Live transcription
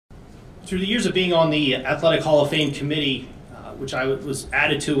Through the years of being on the Athletic Hall of Fame committee, which I was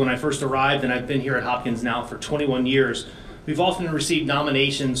added to when I first arrived, and I've been here at Hopkins now for 21 years, we've often received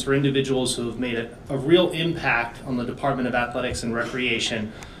nominations for individuals who have made a real impact on the Department of Athletics and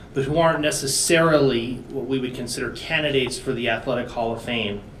Recreation, but who aren't necessarily what we would consider candidates for the Athletic Hall of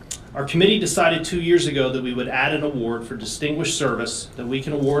Fame. Our committee decided 2 years ago that we would add an award for distinguished service that we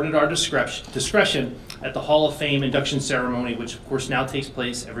can award at our discretion at the Hall of Fame induction ceremony, which of course now takes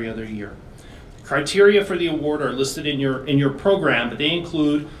place every other year. The criteria for the award are listed in your program, but they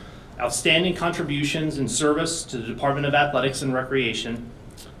include outstanding contributions and service to the Department of Athletics and Recreation.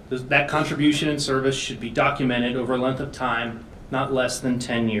 That contribution and service should be documented over a length of time, not less than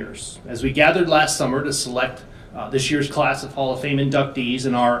 10 years. As we gathered last summer to select this year's class of Hall of Fame inductees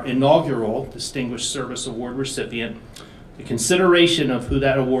and our inaugural Distinguished Service Award recipient, the consideration of who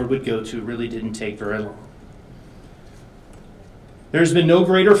that award would go to really didn't take very long. There's been no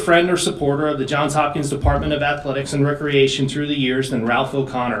greater friend or supporter of the Johns Hopkins Department of Athletics and Recreation through the years than Ralph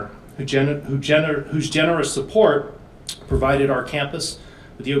O'Connor, whose generous support provided our campus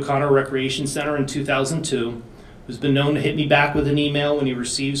with the O'Connor Recreation Center in 2002, who's been known to hit me back with an email when he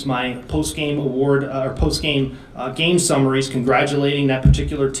receives my post-game award or post-game game summaries congratulating that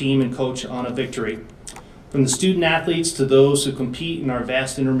particular team and coach on a victory. From the student athletes to those who compete in our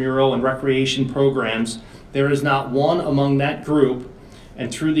vast intramural and recreation programs, there is not one among that group,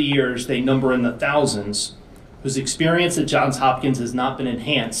 and through the years they number in the thousands, whose experience at Johns Hopkins has not been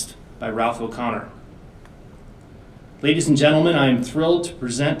enhanced by Ralph O'Connor. Ladies and gentlemen, I am thrilled to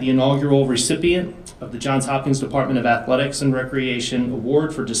present the inaugural recipient of the Johns Hopkins Department of Athletics and Recreation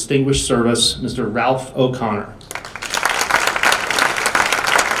Award for Distinguished Service, Mr. Ralph O'Connor.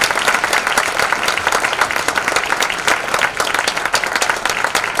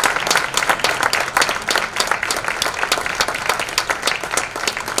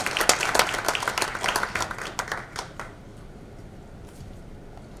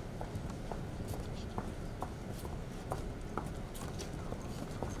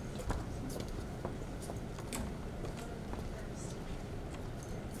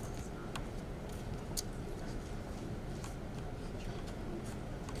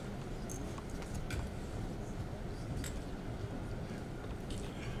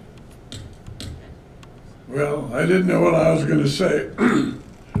 Well, I didn't know what I was going to say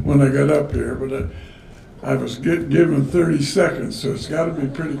when I got up here, but I was given 30 seconds, so it's got to be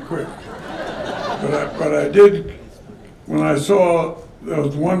pretty quick. But I did, when I saw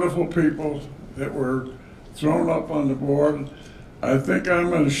those wonderful people that were thrown up on the board, I think I'm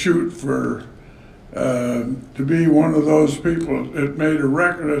going to shoot for to be one of those people that made a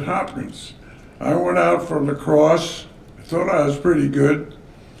record at Hopkins. I went out for lacrosse. I thought I was pretty good.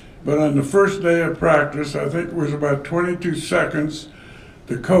 But on the first day of practice, I think it was about 22 seconds,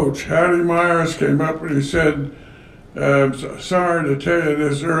 the coach, Hattie Myers, came up and he said, sorry to tell you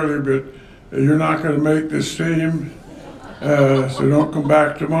this early, but you're not going to make this team, so don't come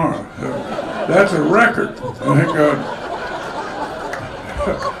back tomorrow. That's a record. I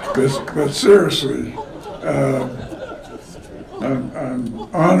think, but seriously, I'm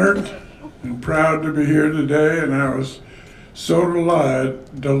honored and proud to be here today, and I was so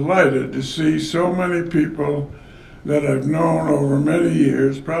delighted to see so many people that I've known over many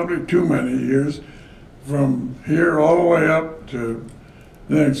years, probably too many years, from here all the way up to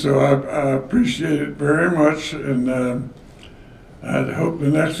things. So I appreciate it very much, and I hope the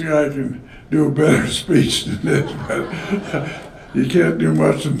next guy can do a better speech than this, but you can't do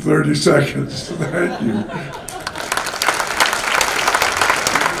much in 30 seconds. Thank you.